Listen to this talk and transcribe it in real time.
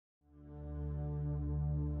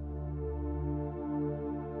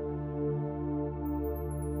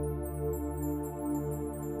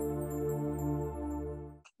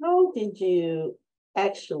how did you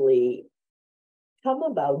actually come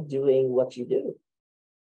about doing what you do?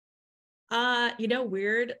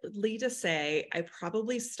 Weirdly to say, I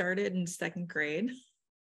probably started in second grade.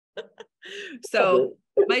 Probably. So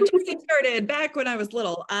my journey started back when I was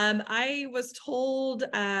little. I was told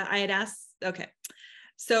I had asked, okay.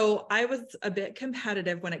 So I was a bit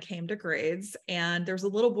competitive when it came to grades, and there was a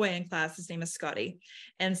little boy in class, his name is Scotty,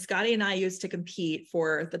 and Scotty and I used to compete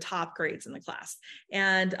for the top grades in the class.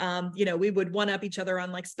 And, we would one up each other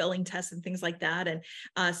on like spelling tests and things like that. And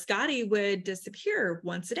Scotty would disappear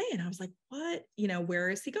once a day. And I was like, what,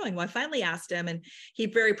 where is he going? Well, I finally asked him, and he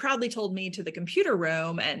very proudly told me to the computer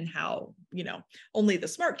room and how, only the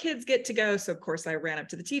smart kids get to go. So of course I ran up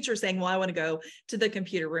to the teacher saying, well, I want to go to the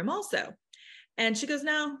computer room also. And she goes,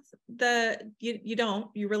 no,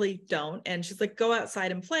 you really don't. And she's like, go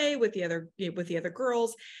outside and play with the other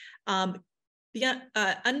girls.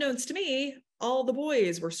 Unknowns to me, all the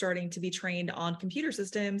boys were starting to be trained on computer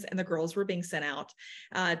systems, and the girls were being sent out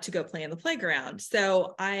to go play in the playground.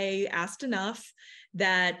 So I asked enough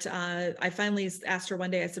that I finally asked her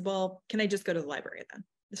one day, I said, well, can I just go to the library then?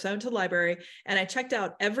 So I went to the library and I checked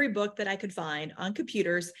out every book that I could find on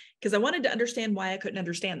computers because I wanted to understand why I couldn't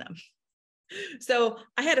understand them. So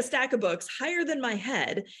I had a stack of books higher than my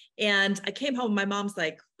head, and I came home. My mom's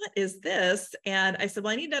like, what is this? And I said,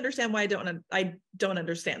 well, I need to understand why I don't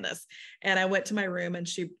understand this. And I went to my room, and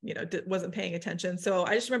she, wasn't paying attention. So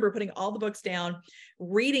I just remember putting all the books down,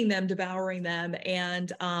 reading them, devouring them.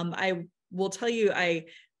 And I will tell you, I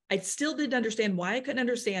still didn't understand why I couldn't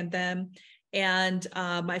understand them. And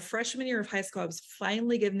my freshman year of high school, I was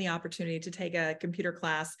finally given the opportunity to take a computer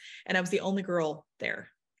class, and I was the only girl there.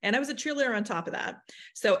 And I was a cheerleader on top of that.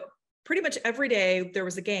 So pretty much every day there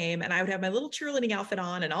was a game, and I would have my little cheerleading outfit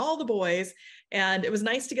on and all the boys. And it was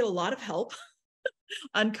nice to get a lot of help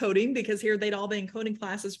on coding, because here they'd all been in coding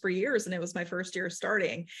classes for years, and it was my first year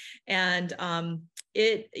starting. And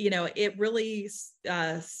it really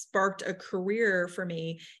sparked a career for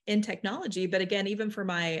me in technology. But again, even for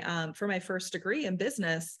my first degree in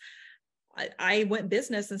business, I went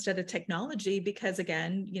business instead of technology because,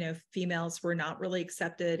 again, females were not really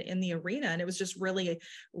accepted in the arena, and it was just really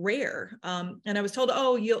rare. And I was told,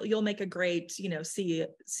 oh, you'll make a great,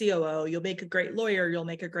 COO, you'll make a great lawyer, you'll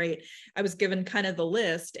make a great. I was given kind of the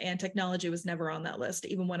list, and technology was never on that list,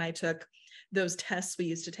 even when I took those tests we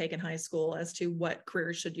used to take in high school as to what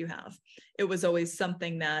career should you have. It was always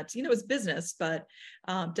something that, was business, but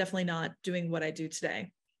definitely not doing what I do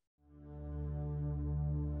today.